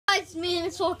guys, me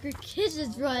and Soccer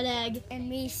Kisses Red Egg. And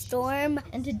me, Storm.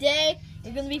 And today,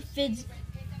 we're going to be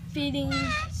feeding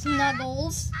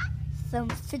Snuggles. Some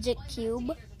fidget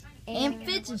cube. And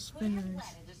fidget spinners.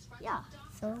 Yeah.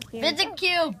 So here Fidget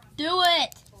cube, do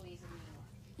it!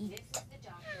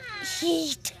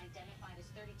 Eat.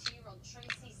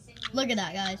 Look at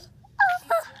that, guys.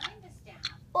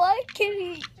 Why can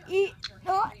he eat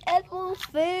not edible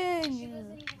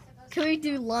things? Can we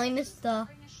do Linus the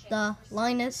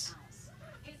Linus?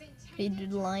 Can you do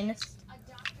the Linus?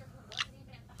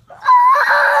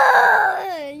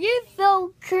 You're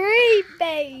so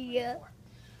creepy.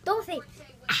 Don't say.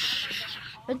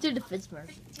 Let's do the fidget spinners.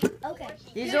 Okay.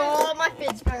 These are all my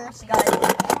fidget spinners, guys.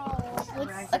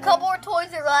 A couple are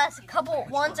Toys R Us,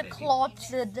 one's a cloth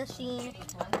to the scene.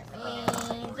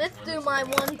 And let's do my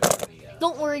one.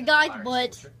 Don't worry, guys,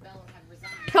 but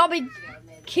probably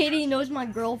Katie knows my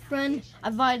girlfriend. I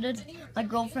invited my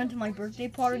girlfriend to my birthday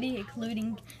party,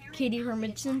 including Katie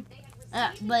Hermanson.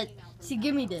 But she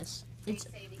gave me this.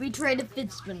 We traded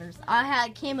fidget spinners. I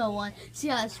had a camo one. She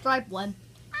had a striped one.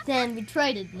 Then we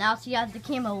traded. Now she has the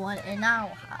camo one, and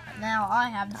now I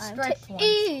have the striped one.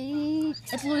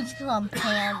 It's Lou's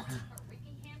pants.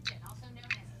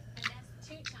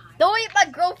 Don't eat my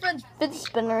girlfriend's fidget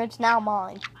spinner. It's now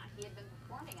mine.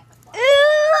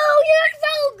 Ew, you're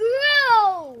so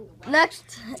gross.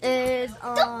 Next is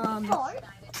Don't fart.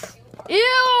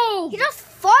 Ew! You just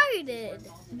farted.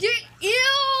 Ew!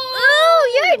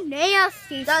 Ew, you're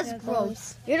nasty. That's Snuggles.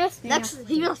 gross. You're just Next,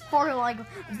 nasty. he just farted like a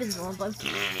visible one.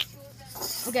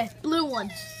 Okay, blue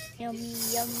one. Yummy,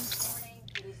 yum.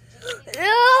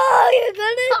 Oh, you're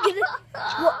gonna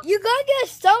get you gotta get a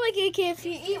stomach ache if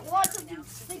you eat lots of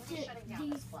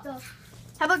these stuff.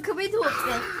 How about can we do a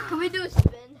spin? Can we do a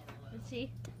spin? Let's see.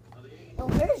 Oh,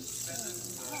 here's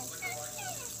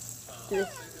Do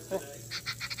this.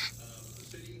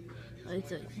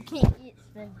 So you can't eat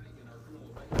spin.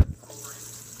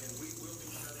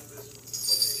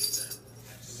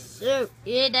 So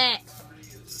eat it.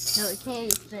 No, you can't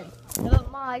eat spin.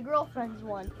 But my girlfriend's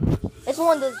one. This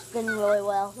one does spin really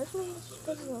well. This one does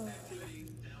spin really well.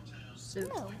 So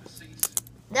no.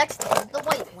 Next is the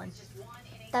white one.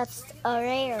 That's a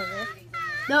rare.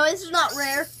 No, this is not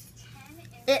rare.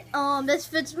 This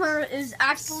fidget spinner is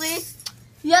actually.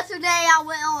 Yesterday I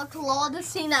went on a claw to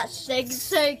see that shake.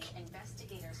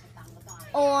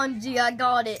 OMG, I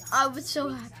got it. I was so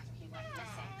happy.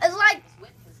 It's like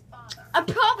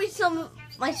some of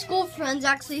my school friends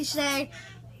actually say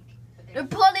they're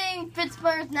putting fidget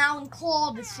spinners now in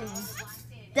claw machines.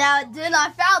 Then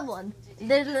I found one.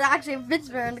 There's actually a fidget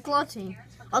spinner in the claw machine.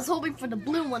 I was hoping for the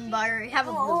blue one, but I already have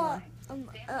a blue one.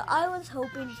 I was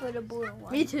hoping for the blue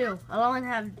one. Me too. I don't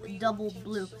have double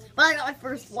blue. But I got my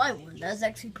first white one. That's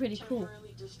actually pretty cool.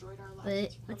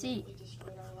 But let's eat.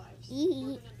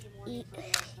 Eat, eat,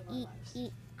 eat,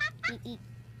 eat, eat, eat,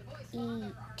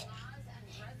 eat.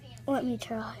 Let me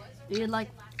try. You're like,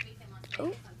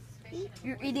 Oh,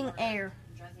 you're eating air.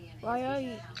 why are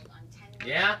you?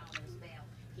 Yeah?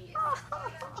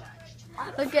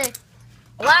 Okay.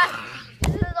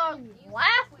 This is our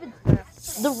last fidget spinner.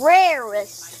 The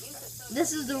rarest.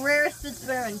 This is the rarest fidget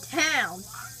spinner in town.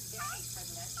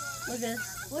 Look at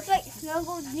this. Looks like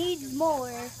Snuggles needs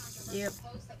more. Yep.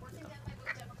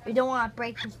 We don't want to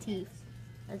break his teeth.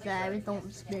 That's why we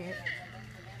don't spin it.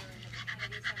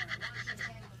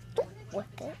 Don't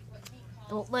lick it.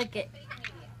 Don't lick it.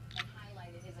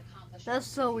 That's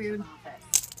so weird.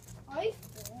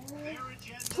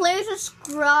 Please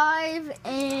subscribe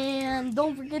and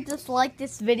don't forget to like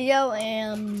this video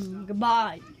and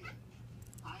goodbye.